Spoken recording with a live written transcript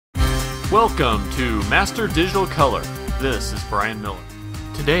Welcome to Master Digital Color. This is Brian Miller.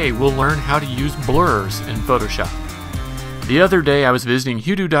 Today we'll learn how to use blurs in Photoshop. The other day I was visiting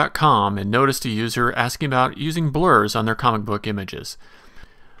Hudo.com and noticed a user asking about using blurs on their comic book images.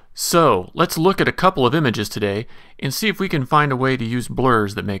 So let's look at a couple of images today and see if we can find a way to use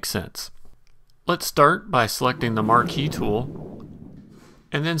blurs that make sense. Let's start by selecting the Marquee tool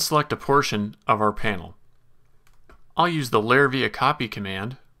and then select a portion of our panel. I'll use the Layer via Copy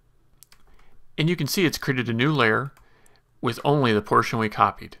command, and you can see it's created a new layer with only the portion we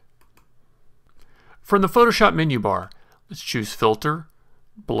copied. From the Photoshop menu bar, let's choose Filter,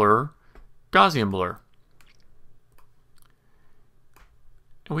 Blur, Gaussian Blur.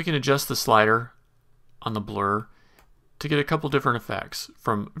 And we can adjust the slider on the blur to get a couple different effects,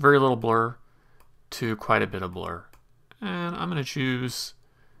 from very little blur to quite a bit of blur. And I'm going to choose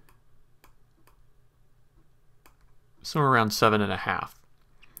somewhere around 7.5.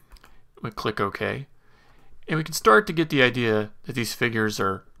 We click OK, and we can start to get the idea that these figures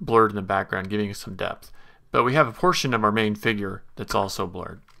are blurred in the background, giving us some depth. But we have a portion of our main figure that's also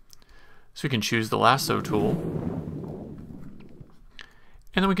blurred. So we can choose the lasso tool,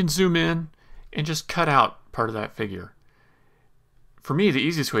 and then we can zoom in and just cut out part of that figure. For me, the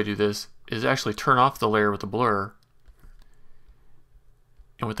easiest way to do this is actually turn off the layer with the blur,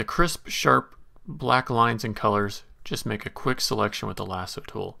 and with the crisp, sharp black lines and colors, just make a quick selection with the lasso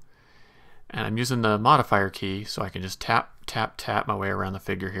tool. And I'm using the modifier key, so I can just tap, tap, tap my way around the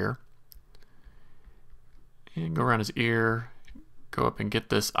figure here. And go around his ear, go up and get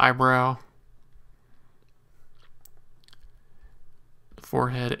this eyebrow, the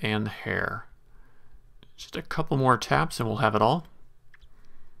forehead, and the hair. Just a couple more taps and we'll have it all.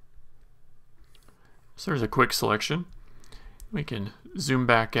 So there's a quick selection. We can zoom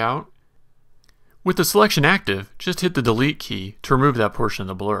back out. With the selection active, just hit the delete key to remove that portion of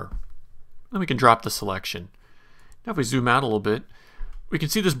the blur. Then we can drop the selection. Now if we zoom out a little bit, we can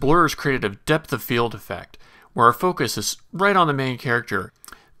see this blur has created a depth of field effect where our focus is right on the main character.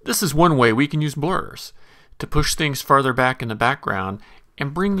 This is one way we can use blurs to push things farther back in the background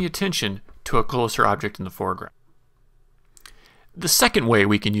and bring the attention to a closer object in the foreground. The second way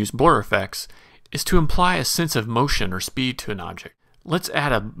we can use blur effects is to imply a sense of motion or speed to an object. Let's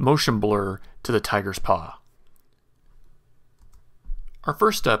add a motion blur to the tiger's paw. Our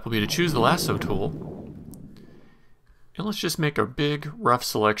first step will be to choose the lasso tool, and let's just make a big rough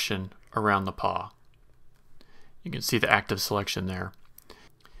selection around the paw. You can see the active selection there.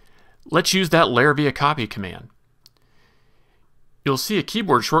 Let's use that Layer via Copy command. You'll see a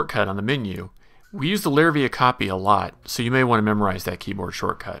keyboard shortcut on the menu. We use the Layer via Copy a lot, so you may want to memorize that keyboard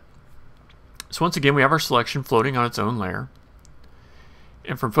shortcut. So once again, we have our selection floating on its own layer.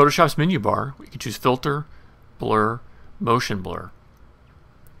 And from Photoshop's menu bar, we can choose Filter, Blur, Motion Blur.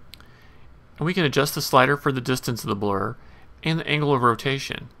 And we can adjust the slider for the distance of the blur and the angle of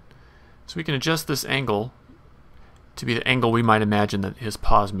rotation. So we can adjust this angle to be the angle we might imagine that his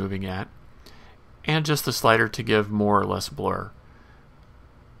paw is moving at, and adjust the slider to give more or less blur.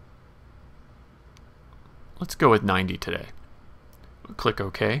 Let's go with 90 today. We'll click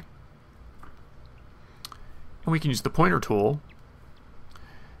OK. And we can use the pointer tool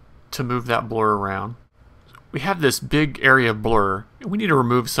to move that blur around. We have this big area of blur, and we need to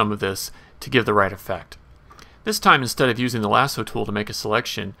remove some of this to give the right effect. This time, instead of using the lasso tool to make a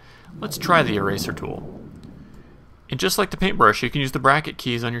selection, let's try the eraser tool. And just like the paintbrush, you can use the bracket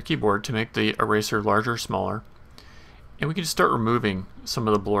keys on your keyboard to make the eraser larger or smaller. And we can just start removing some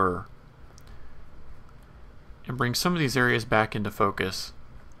of the blur and bring some of these areas back into focus.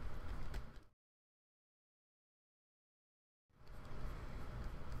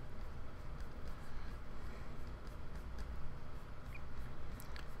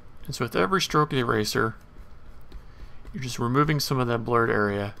 And so with every stroke of the eraser, you're just removing some of that blurred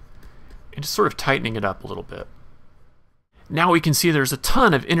area and just sort of tightening it up a little bit. Now we can see there's a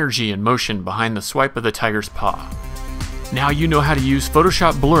ton of energy and motion behind the swipe of the tiger's paw. Now you know how to use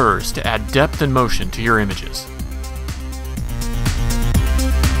Photoshop blurs to add depth and motion to your images.